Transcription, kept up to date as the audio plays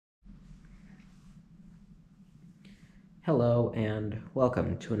Hello and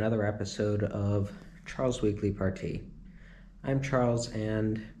welcome to another episode of Charles Weekly Party. I'm Charles,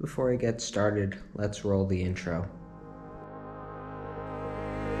 and before I get started, let's roll the intro.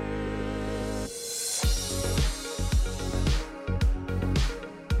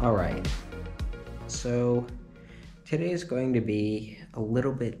 Alright, so today is going to be a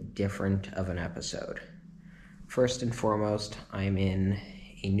little bit different of an episode. First and foremost, I'm in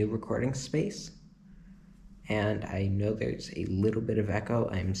a new recording space, and I know there's a little bit of echo.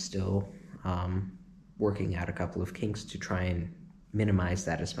 I'm still working out a couple of kinks to try and minimize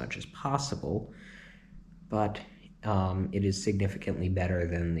that as much as possible, but it is significantly better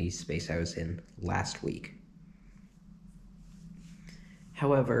than the space I was in last week.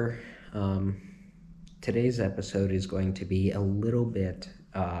 However, today's episode is going to be a little bit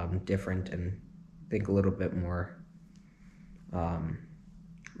different and I think a little bit more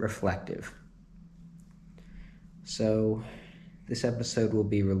reflective. So this episode will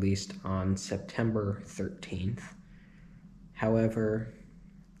be released on September 13th. However,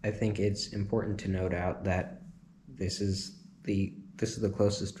 I think it's important to note out that this is the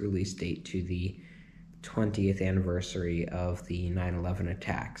closest release date to the 20th anniversary of the 9/11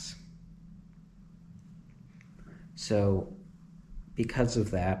 attacks. So because of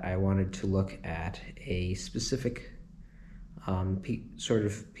that, I wanted to look at a specific sort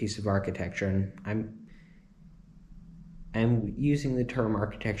of piece of architecture, and I'm using the term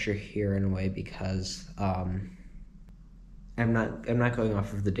architecture here in a way because I'm not going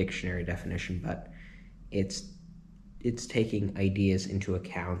off of the dictionary definition, but it's taking ideas into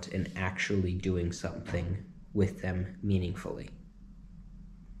account and actually doing something with them meaningfully.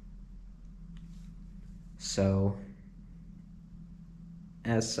 So,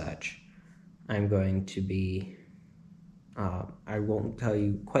 as such, I'm going to be I won't tell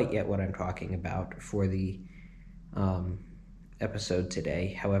you quite yet what I'm talking about for the episode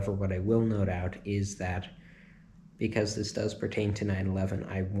today. However, what I will note out is that because this does pertain to 9/11,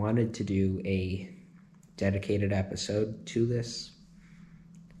 I wanted to do a dedicated episode to this,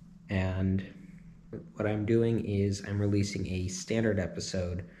 and what I'm doing is I'm releasing a standard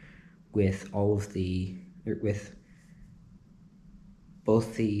episode with both the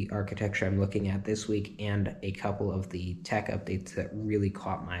architecture I'm looking at this week and a couple of the tech updates that really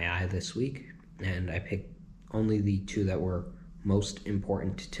caught my eye this week, and I picked only the two that were most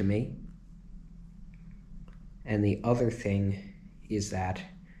important to me. And the other thing is that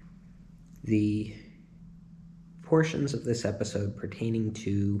the portions of this episode pertaining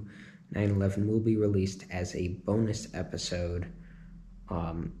to 9/11 will be released as a bonus episode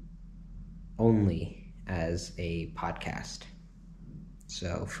only as a podcast.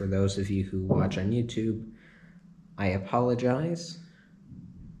 So for those of you who watch on YouTube, I apologize,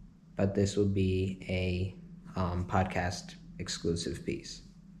 but this will be a podcast exclusive piece.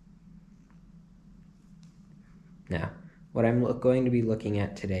 Now, what I'm going to be looking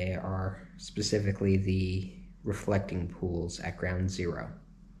at today are specifically the reflecting pools at Ground Zero.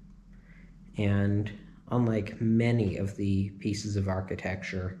 And unlike many of the pieces of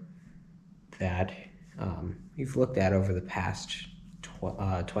architecture that we've looked at over the past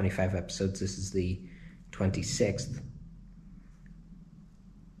 25 episodes, this is the 26th.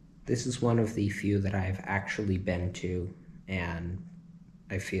 This is one of the few that I've actually been to, and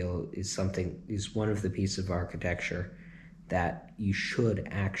I feel is one of the pieces of architecture that you should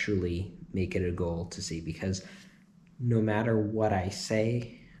actually make it a goal to see, because no matter what I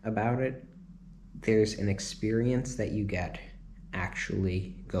say about it, there's an experience that you get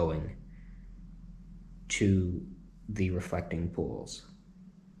actually going to the reflecting pools.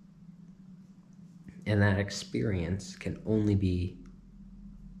 And that experience can only be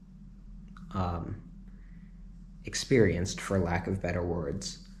experienced, for lack of better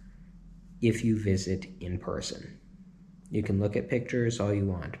words, if you visit in person. You can look at pictures all you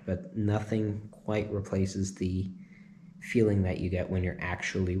want, but nothing quite replaces the feeling that you get when you're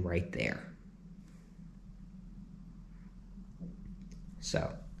actually right there.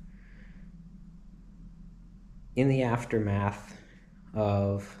 So, in the aftermath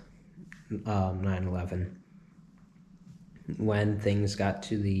of 9/11, when things got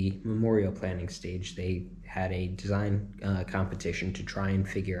to the memorial planning stage, they had a design competition to try and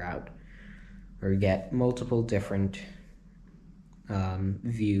figure out or get multiple different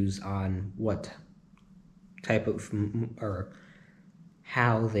views on what type of or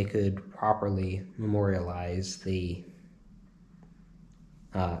how they could properly memorialize the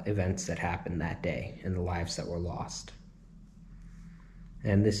events that happened that day and the lives that were lost.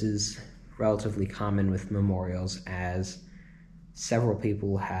 And this is relatively common with memorials, as several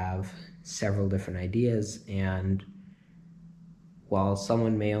people have several different ideas, and while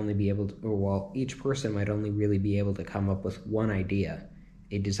someone may only be able to, or while each person might only really be able to come up with one idea,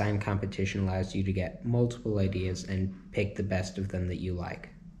 a design competition allows you to get multiple ideas and pick the best of them that you like.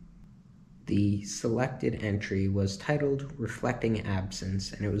 The selected entry was titled Reflecting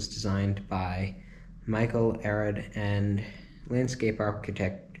Absence, and it was designed by Michael Arad and landscape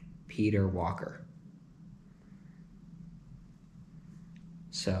architect Peter Walker.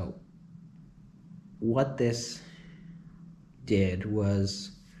 So, what this did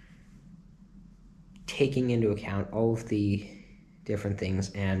was taking into account all of the different things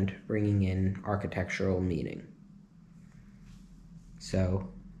and bringing in architectural meaning. So,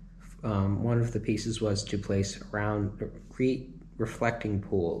 one of the pieces was to place create reflecting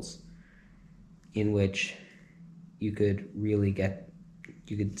pools in which you could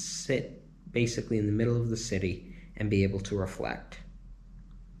sit basically in the middle of the city and be able to reflect.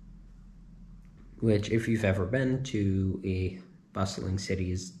 Which, if you've ever been to a bustling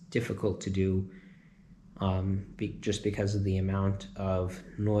city, is difficult to do just because of the amount of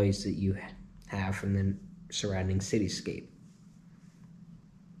noise that you have from the surrounding cityscape.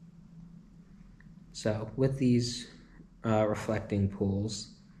 So, with these reflecting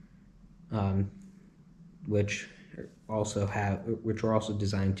pools, which were also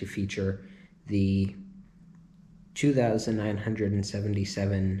designed to feature the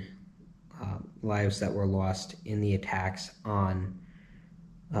 2,977 lives that were lost in the attacks on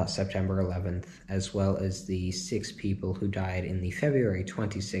September 11th, as well as the 6 people who died in the February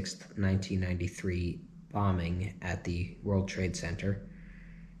 26th, 1993 bombing at the World Trade Center.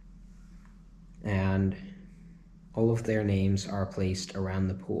 And all of their names are placed around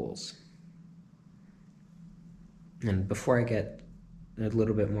the pools. And before I get a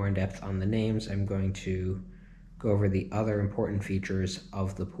little bit more in depth on the names, I'm going to go over the other important features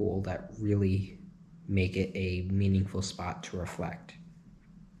of the pool that really make it a meaningful spot to reflect.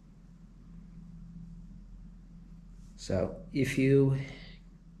 So if you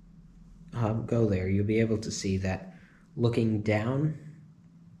go there, you'll be able to see that looking down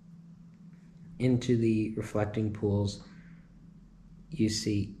into the reflecting pools, you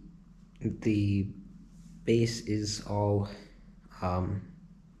see the base is all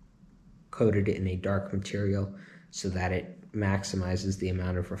coated in a dark material so that it maximizes the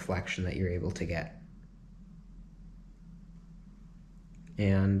amount of reflection that you're able to get.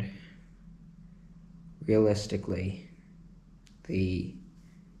 And realistically, the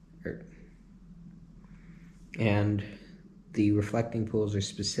reflecting pools are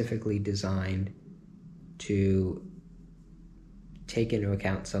specifically designed to take into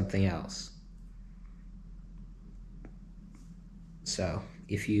account something else. So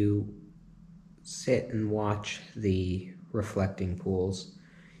if you sit and watch the reflecting pools,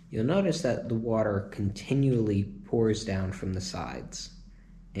 you'll notice that the water continually pours down from the sides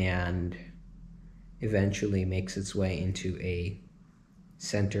and eventually makes its way into a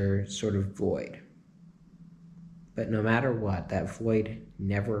center sort of void. But no matter what, that void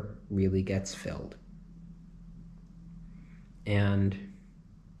never really gets filled. And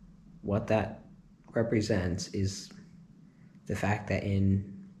what that represents is the fact that in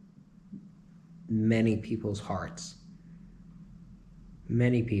many people's hearts,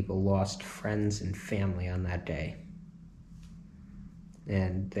 many people lost friends and family on that day.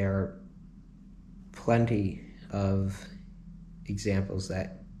 And there are plenty of examples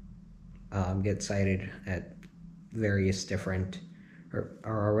that get cited at various different, or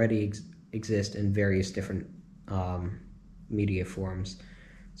already exist in various different media forms,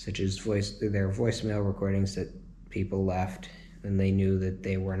 such as their voicemail recordings that people left and they knew that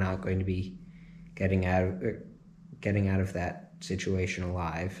they were not going to be getting out of that situation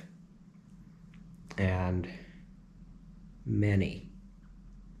alive, and many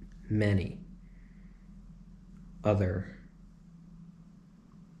other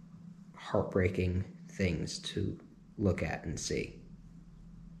heartbreaking things to look at and see.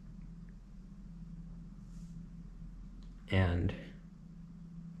 And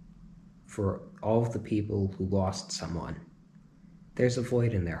for all of the people who lost someone, there's a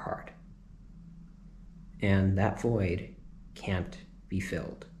void in their heart. And that void can't be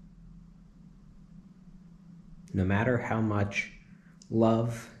filled. No matter how much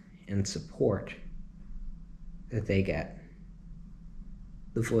love and support that they get,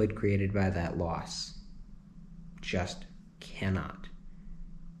 the void created by that loss just cannot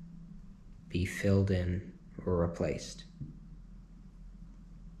be filled in or replaced.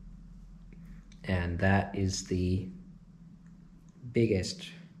 And that is the biggest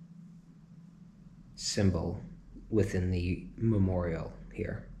symbol within the memorial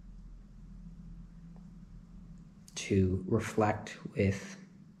here. to reflect with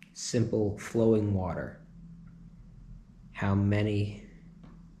simple flowing water how many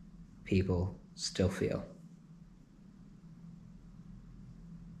people still feel.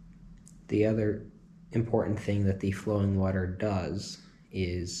 The other important thing that the flowing water does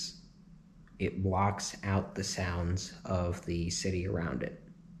is it blocks out the sounds of the city around it.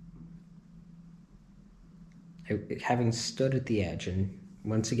 Having stood at the edge, and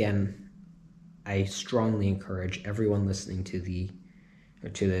once again, I strongly encourage everyone listening to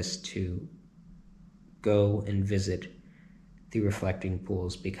this to go and visit the reflecting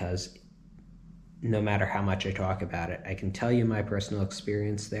pools, because no matter how much I talk about it, I can tell you my personal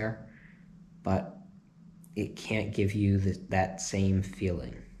experience there, but it can't give you that same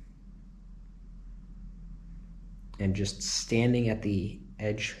feeling. And just standing at the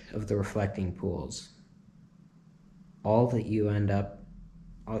edge of the reflecting pools, all you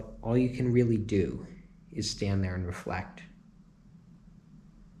can really do is stand there and reflect.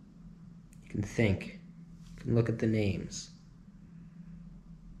 You can think, you can look at the names,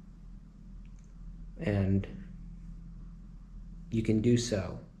 and you can do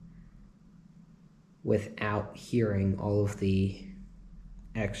so without hearing all of the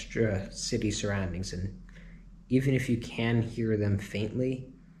extra city surroundings. And even if you can hear them faintly,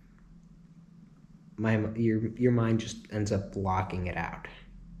 your mind just ends up blocking it out.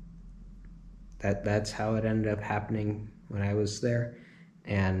 That's how it ended up happening when I was there,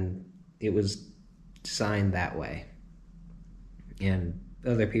 and it was designed that way. And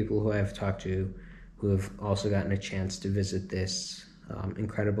other people who I've talked to who have also gotten a chance to visit this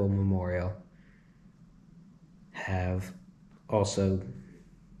incredible memorial have also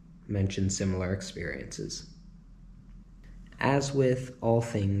mentioned similar experiences. As with all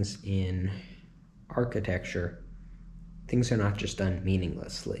things in architecture, things are not just done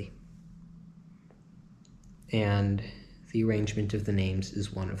meaninglessly. And the arrangement of the names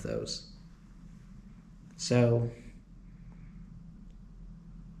is one of those. So,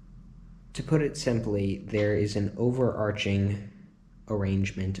 to put it simply, there is an overarching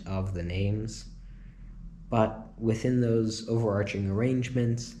arrangement of the names, but within those overarching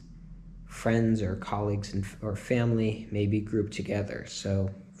arrangements, friends or colleagues or family may be grouped together. So,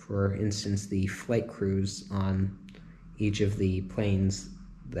 for instance, the flight crews on each of the planes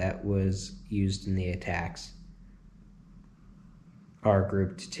that was used in the attacks are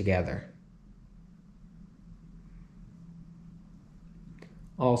grouped together.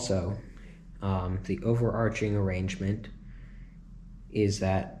 Also, the overarching arrangement is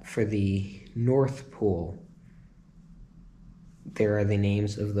that for the North Pool, there are the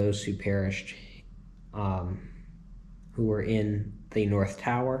names of those who perished, who were in the North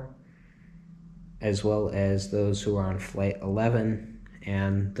Tower, as well as those who were on Flight 11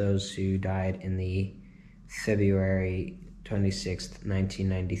 and those who died in the February 26th,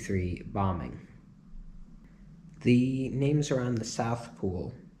 1993 bombing. The names around the South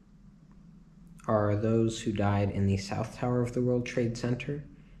Pool are those who died in the South Tower of the World Trade Center,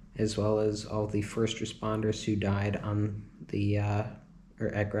 as well as all the first responders who died on the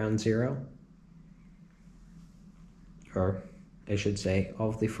at Ground Zero. Or I should say, all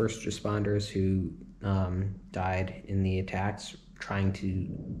of the first responders who died in the attacks trying to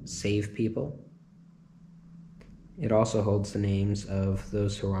save people. It also holds the names of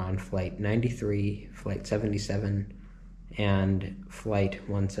those who were on Flight 93, Flight 77, and Flight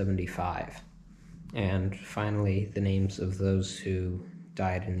 175. And finally, the names of those who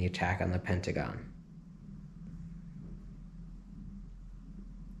died in the attack on the Pentagon.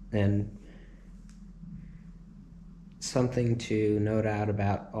 And something to note out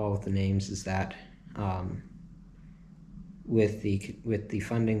about all of the names is that with the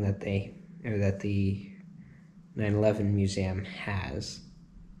funding that the 9/11 Museum has,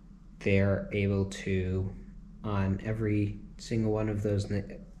 they're able to, on every single one of those,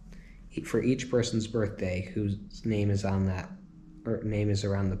 for each person's birthday whose name is on that, or name is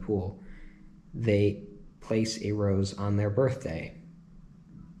around the pool, they place a rose on their birthday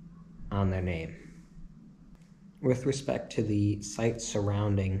on their name. With respect to the sites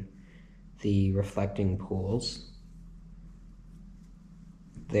surrounding the reflecting pools,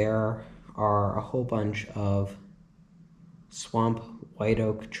 there are a whole bunch of swamp white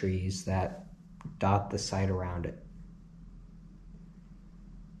oak trees that dot the site around it.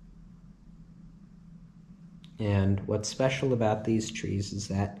 And what's special about these trees is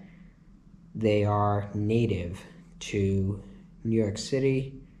that they are native to New York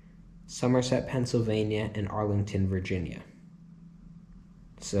City, Somerset, Pennsylvania, and Arlington, Virginia.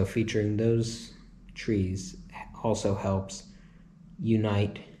 So featuring those trees also helps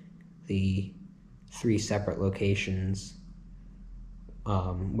unite the 3 separate locations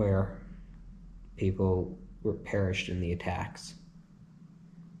where people were perished in the attacks.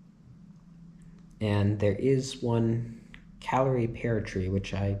 And there is one calorie pear tree,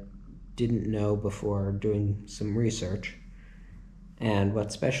 which I didn't know before doing some research. And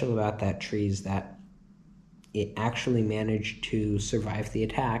what's special about that tree is that it actually managed to survive the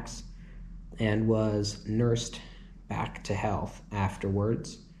attacks and was nursed back to health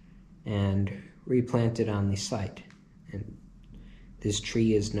afterwards and replanted on the site. And this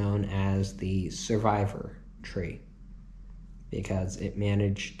tree is known as the survivor tree because it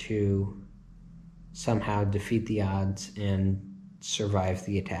managed to somehow defeat the odds and survive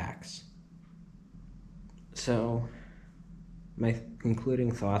the attacks. So, my concluding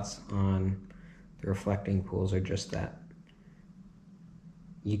thoughts on the reflecting pools are just that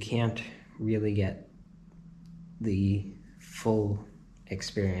you can't really get the full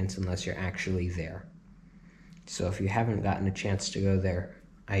experience unless you're actually there. So if you haven't gotten a chance to go there,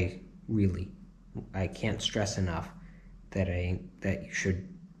 I can't stress enough that you should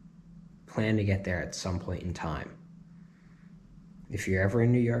plan to get there at some point in time. If you're ever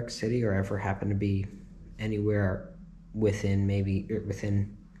in New York City or ever happen to be anywhere within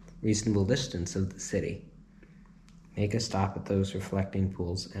reasonable distance of the city, make a stop at those reflecting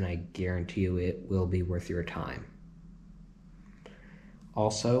pools, and I guarantee you it will be worth your time.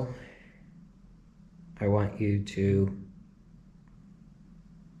 Also, I want you to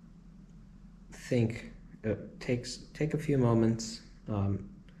take a few moments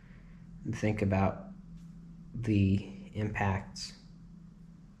and think about the impacts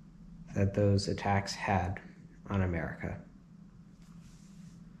that those attacks had on America.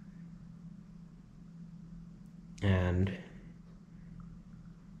 And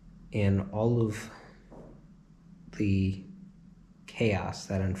in all of the chaos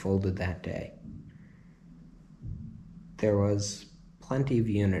that unfolded that day, there was plenty of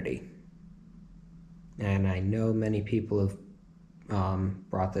unity. And I know many people have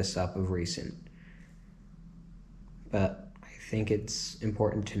brought this up of recent. But I think it's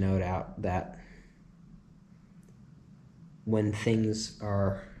important to note out that when things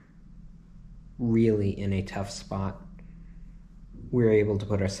are really in a tough spot, we're able to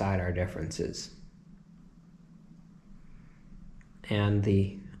put aside our differences. And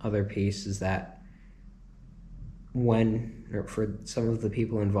the other piece is that for some of the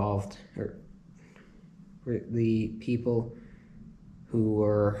people involved, or for the people who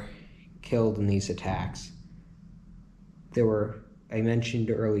were killed in these attacks, I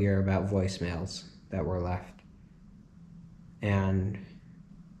mentioned earlier about voicemails that were left. And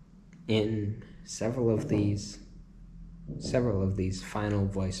in several of these final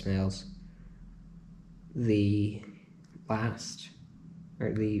voicemails, the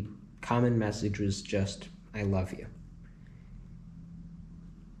common message was just, "I love you."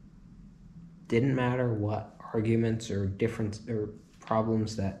 Didn't matter what arguments or difference or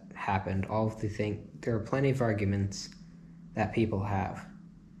problems that happened, there are plenty of arguments that people have.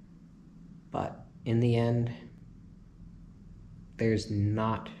 But in the end, there's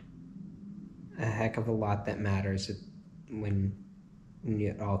not a heck of a lot that matters when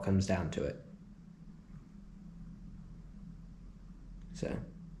it all comes down to it. So,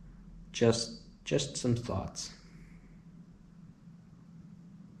 just some thoughts.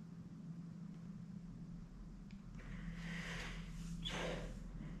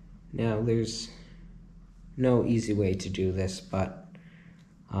 Now, there's no easy way to do this, but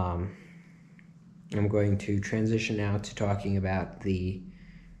I'm going to transition now to talking about the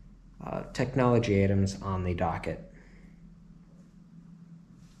technology items on the docket.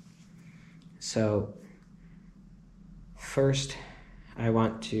 So, first, I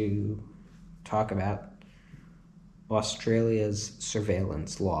want to talk about Australia's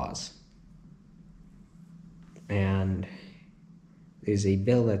surveillance laws. And there's a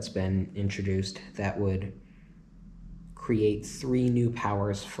bill that's been introduced that would create 3 new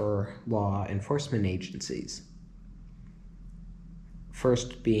powers for law enforcement agencies.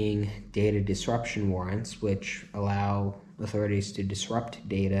 First being data disruption warrants, which allow authorities to disrupt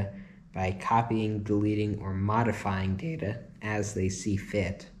data by copying, deleting, or modifying data as they see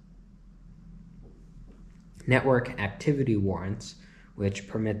fit. Network activity warrants, which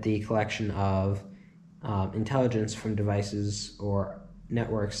permit the collection of intelligence from devices or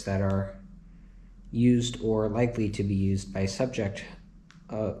networks that are used or likely to be used by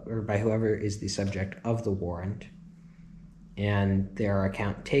or by whoever is the subject of the warrant. And there are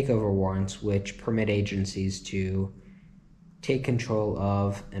account takeover warrants, which permit agencies to take control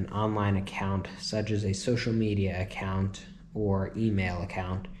of an online account, such as a social media account or email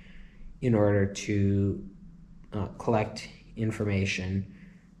account, in order to collect information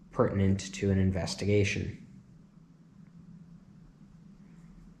pertinent to an investigation.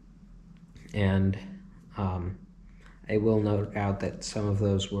 And I will note out that some of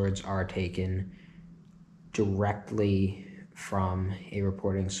those words are taken directly from a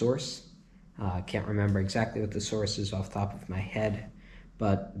reporting source. I can't remember exactly what the source is off the top of my head,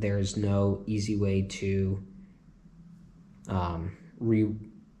 but there's no easy way to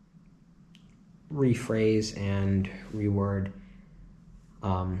rephrase and reword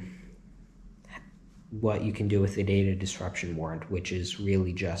what you can do with the data disruption warrant, which is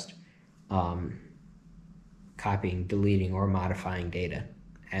really just copying, deleting, or modifying data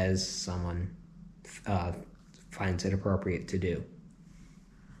as someone finds it appropriate to do.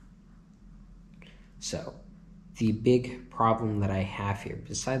 So the big problem that I have here,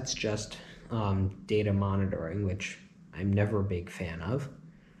 besides just data monitoring, which I'm never a big fan of,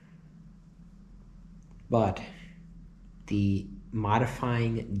 but the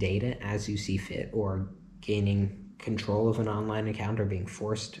modifying data as you see fit, or gaining control of an online account, or being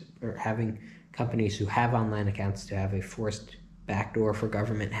forced, or having companies who have online accounts to have a forced backdoor for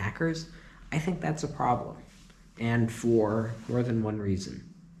government hackers, I think that's a problem, and for more than one reason.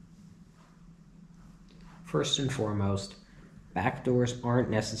 First and foremost, backdoors aren't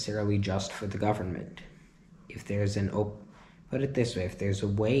necessarily just for the government. If there's put it this way, if there's a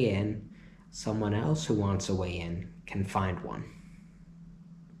way in, someone else who wants a way in can find one.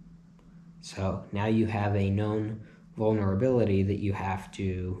 So now you have a known vulnerability that you have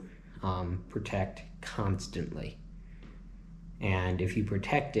to protect constantly. And if you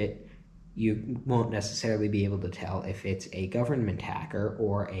protect it, you won't necessarily be able to tell if it's a government hacker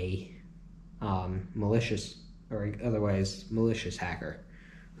or a malicious or otherwise malicious hacker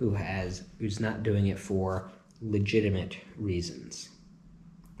who's not doing it for legitimate reasons.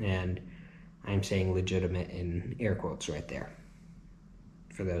 And I'm saying legitimate in air quotes right there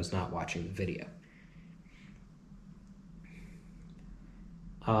for those not watching the video.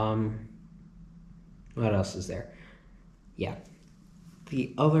 What else is there? Yeah.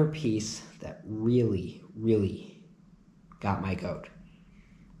 The other piece that really, really got my goat.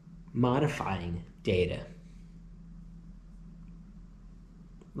 Modifying data.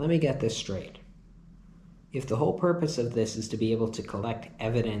 Let me get this straight. If the whole purpose of this is to be able to collect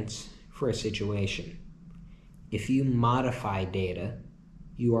evidence for a situation, if you modify data,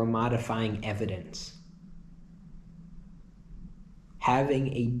 you are modifying evidence.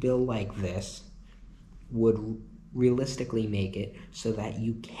 Having a bill like this would realistically make it so that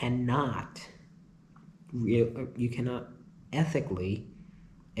you cannot ethically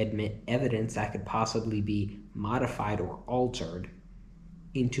admit evidence that could possibly be modified or altered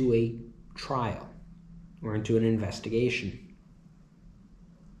into a trial or into an investigation.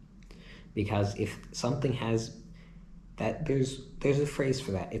 Because if something has that, there's a phrase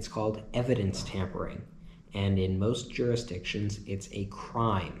for that. It's called evidence tampering. And in most jurisdictions, it's a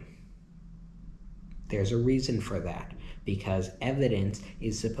crime. There's a reason for that, because evidence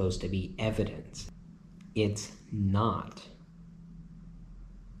is supposed to be evidence. It's not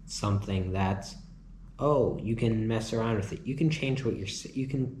something that's, oh, you can mess around with it. You can change what you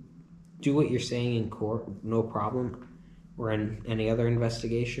can do what you're saying in court, no problem, or in any other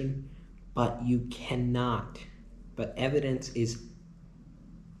investigation, but you cannot. But evidence is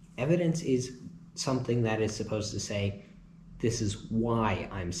something that is supposed to say, this is why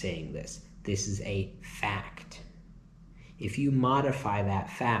I'm saying this. This is a fact. If you modify that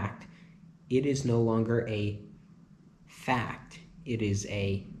fact, it is no longer a fact. It is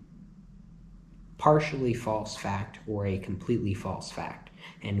a partially false fact or a completely false fact.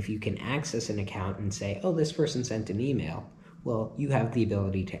 And if you can access an account and say, oh, this person sent an email, well, you have the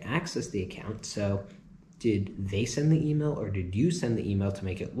ability to access the account. So did they send the email, or did you send the email to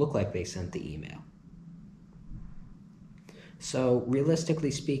make it look like they sent the email? So realistically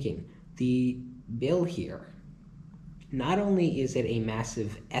speaking, the bill here, not only is it a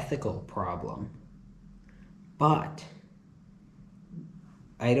massive ethical problem, but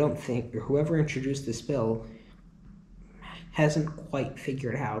I don't think whoever introduced this bill hasn't quite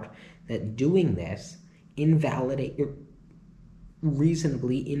figured out that doing this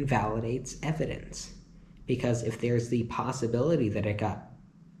reasonably invalidates evidence. Because if there's the possibility that it got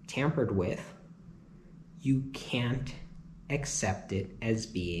tampered with, you can't accept it as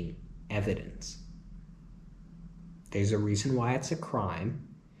being evidence. There's a reason why it's a crime,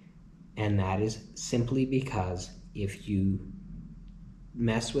 and that is simply because if you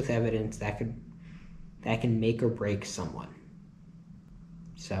mess with evidence, that can make or break someone.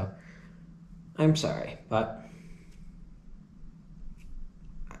 So, I'm sorry, but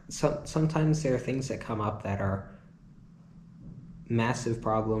sometimes there are things that come up that are massive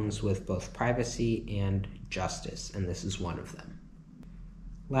problems with both privacy and justice, and this is one of them.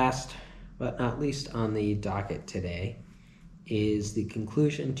 Last but not least on the docket today is the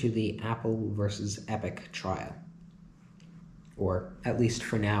conclusion to the Apple versus Epic trial. Or at least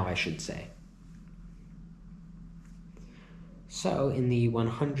for now, I should say. So, in the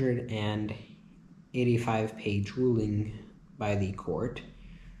 185-page ruling by the court,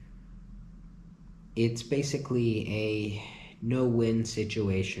 it's basically a no-win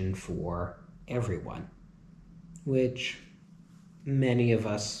situation for everyone, which many of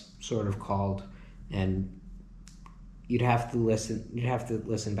us sort of called, and you'd have to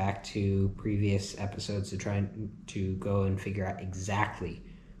listen back to previous episodes to try to go and figure out exactly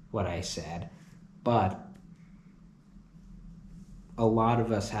what I said. But a lot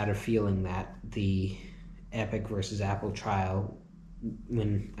of us had a feeling that the Epic versus Apple trial,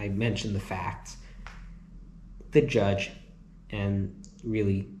 when I mentioned the facts, the judge and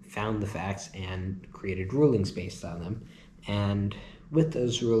really found the facts and created rulings based on them. And with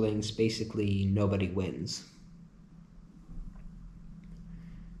those rulings, basically nobody wins.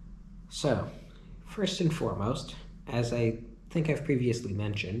 So, first and foremost, as I think I've previously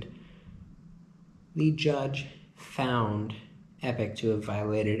mentioned, the judge found Epic to have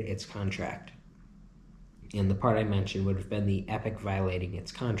violated its contract. And the part I mentioned would have been the Epic violating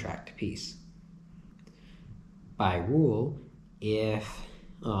its contract piece. By rule, if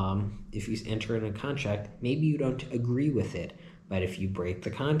you enter in a contract, maybe you don't agree with it, but if you break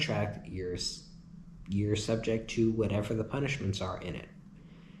the contract, you're subject to whatever the punishments are in it.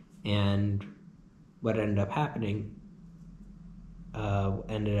 And what ended up happening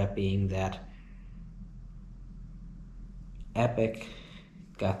ended up being that Epic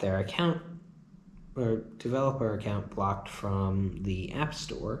got their account or developer account blocked from the App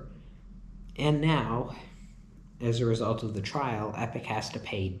Store, and now, as a result of the trial, Epic has to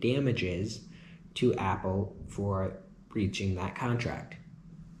pay damages to Apple for breaching that contract,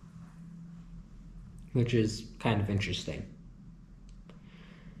 which is kind of interesting.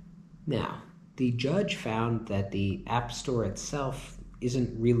 Now, the judge found that the App Store itself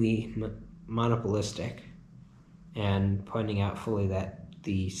isn't really monopolistic, and pointing out fully that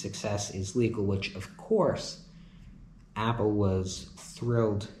the success is legal, which of course Apple was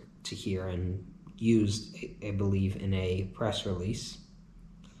thrilled to hear and used, I believe, in a press release.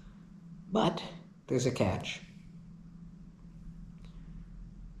 But there's a catch.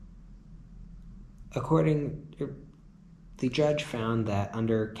 The judge found that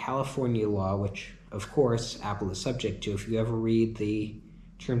under California law, which of course Apple is subject to, if you ever read the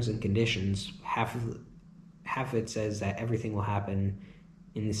terms and conditions, half of it says that everything will happen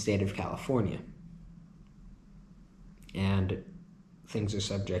in the state of California. And things are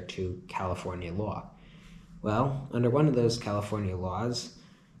subject to California law. Well, under one of those California laws,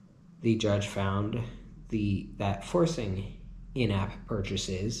 the judge found that forcing in-app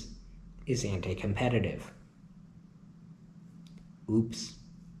purchases is anti-competitive. Oops.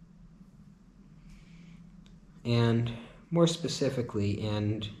 And more specifically,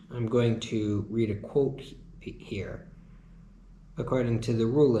 and I'm going to read a quote here. According to the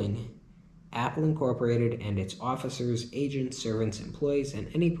ruling, Apple Incorporated and its officers, agents, servants, employees, and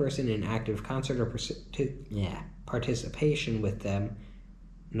any person in active concert or participation with them,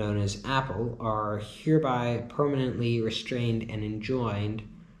 known as Apple, are hereby permanently restrained and enjoined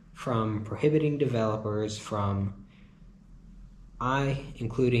from prohibiting developers from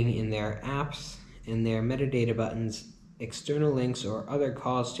including in their apps and their metadata buttons, external links or other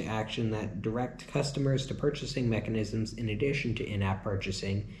calls to action that direct customers to purchasing mechanisms in addition to in-app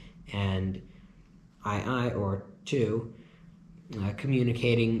purchasing, and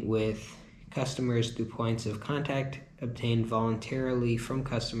communicating with customers through points of contact obtained voluntarily from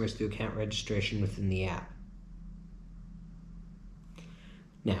customers through account registration within the app.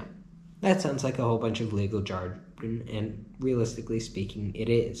 Now, that sounds like a whole bunch of legal jargon, and realistically speaking, it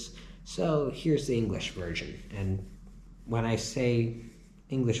is. So here's the English version, and when I say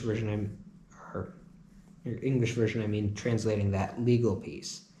English version, I mean translating that legal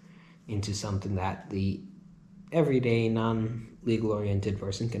piece into something that the everyday, non-legal oriented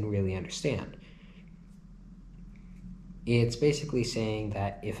person can really understand. It's basically saying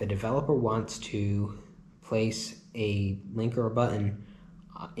that if a developer wants to place a link or a button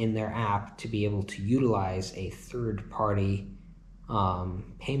in their app to be able to utilize a third-party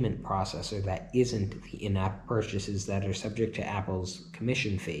payment processor that isn't the in-app purchases that are subject to Apple's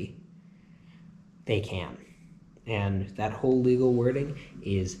commission fee, they can. And that whole legal wording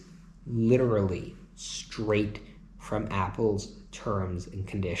is literally straight from Apple's terms and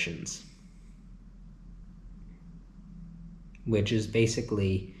conditions, which is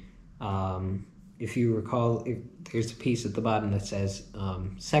basically, if you recall, there's a piece at the bottom that says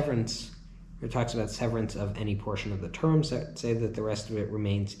severance, or talks about severance of any portion of the terms that say that the rest of it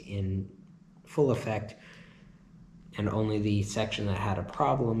remains in full effect, and only the section that had a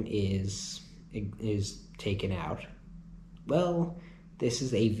problem is taken out. Well, this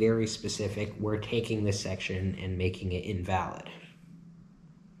is a very specific, we're taking this section and making it invalid.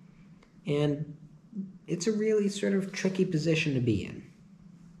 And it's a really sort of tricky position to be in,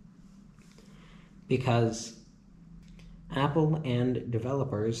 because Apple and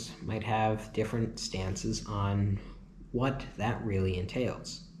developers might have different stances on what that really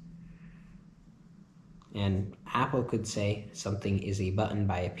entails. And Apple could say something is a button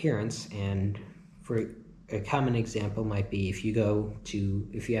by appearance, and for a common example might be if you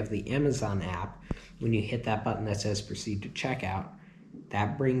have the Amazon app, when you hit that button that says proceed to checkout,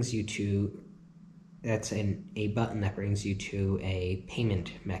 that brings you to, a button that brings you to a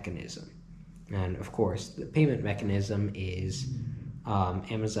payment mechanism. And of course, the payment mechanism is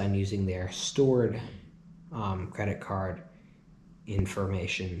Amazon using their stored credit card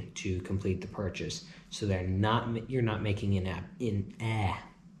information to complete the purchase. So you're not making an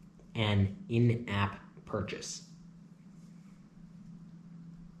in-app purchase.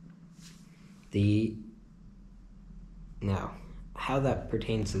 Now, how that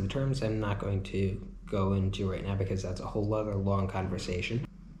pertains to the terms, I'm not going to go into right now because that's a whole other long conversation.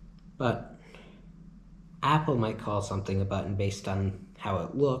 But Apple might call something a button based on how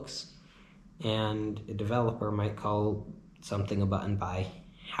it looks, and a developer might call something a button by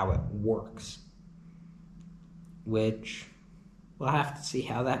how it works, which we'll have to see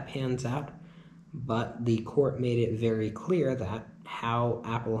how that pans out. But the court made it very clear that how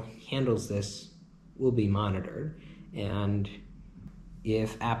Apple handles this will be monitored, and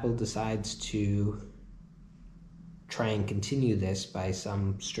if Apple decides to try and continue this by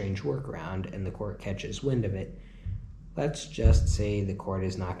some strange workaround and the court catches wind of it, let's just say the court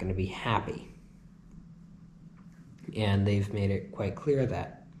is not going to be happy. And they've made it quite clear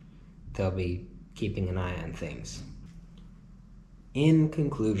that they'll be keeping an eye on things. In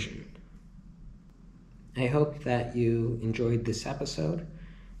conclusion, I hope that you enjoyed this episode,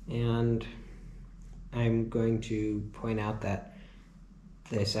 and I'm going to point out that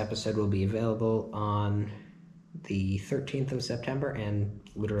this episode will be available on the 13th of September, and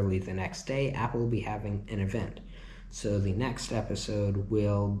literally the next day, Apple will be having an event. So the next episode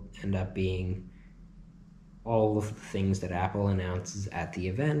will end up being all of the things that Apple announces at the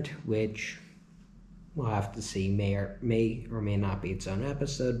event, which we'll have to see, may or may not be its own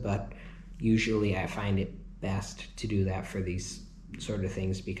episode, but usually I find it best to do that for these sort of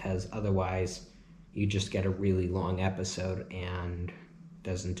things, because otherwise you just get a really long episode and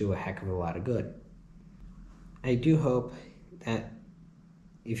doesn't do a heck of a lot of good. I do hope that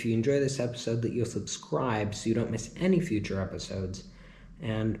if you enjoy this episode that you'll subscribe so you don't miss any future episodes.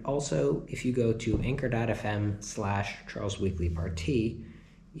 And also, if you go to anchor.fm/CharlesWeeklyParty,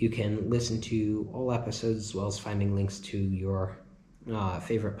 you can listen to all episodes as well as finding links to your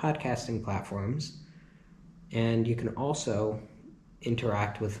favorite podcasting platforms. And you can also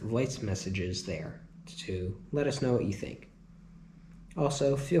interact with voice messages there to let us know what you think.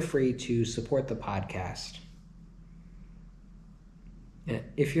 Also, feel free to support the podcast.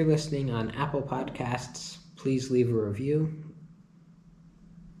 If you're listening on Apple Podcasts, please leave a review.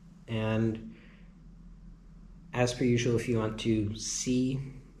 And as per usual, if you want to see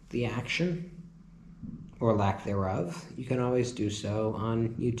the action or lack thereof, you can always do so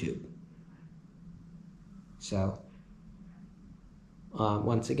on YouTube. So,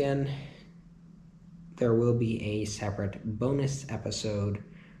 once again, there will be a separate bonus episode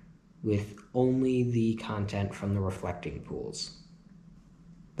with only the content from the reflecting pools.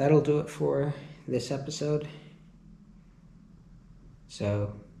 That'll do it for this episode.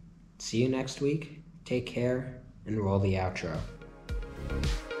 So, see you next week. Take care, and roll the outro.